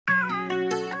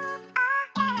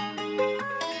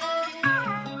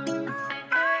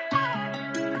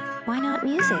Ynot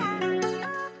music.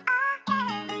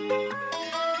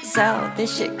 So,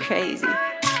 this shit crazy.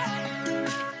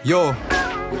 Yo,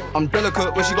 I'm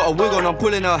delicate when she got a wig on. I'm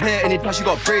pulling her hair anytime she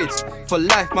got braids. For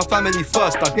life, my family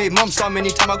first. I gave mum some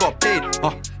anytime I got paid.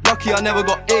 Lucky I never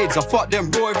got AIDS. I fucked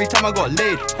them raw every time I got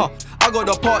laid. I got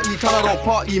the party, time I don't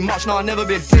party much, now I never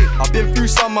been paid. I've been through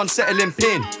some unsettling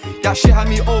pain. That shit had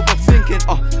me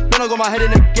overthinking. Then I got my head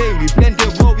in the game. We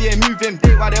blended well, we ain't moving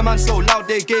bait. Why them man so loud,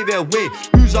 they gave it away.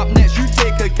 Who's up next? You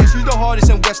take a guess. Who's the hardest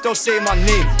in West? They'll say my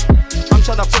name. I'm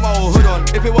trying to put my old hood on.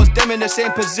 If it was them in the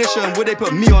same position, would they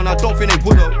put me on? I don't think they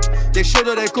would've. They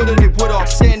should've, they could've, they would've.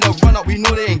 Saying they'll run up, we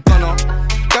know they ain't gonna.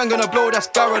 Gang gonna blow, that's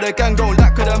Gara. The gang don't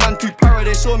lack, cause the man too para.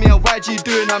 They saw me and YG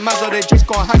doing that mazza. They just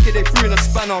can't hack it, they threw in a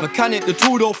spanner. Mechanic, the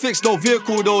tool don't fix no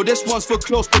vehicle though. This one's for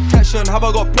close protection. Have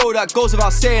I got bro that goes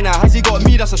without saying that? Has he got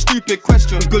me? That's a stupid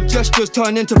question. Good gestures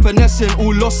turn into finessing.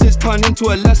 All losses turn into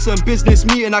a lesson. Business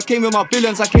meeting, I came with my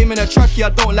billions. I came in a trackie, I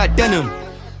don't like denim.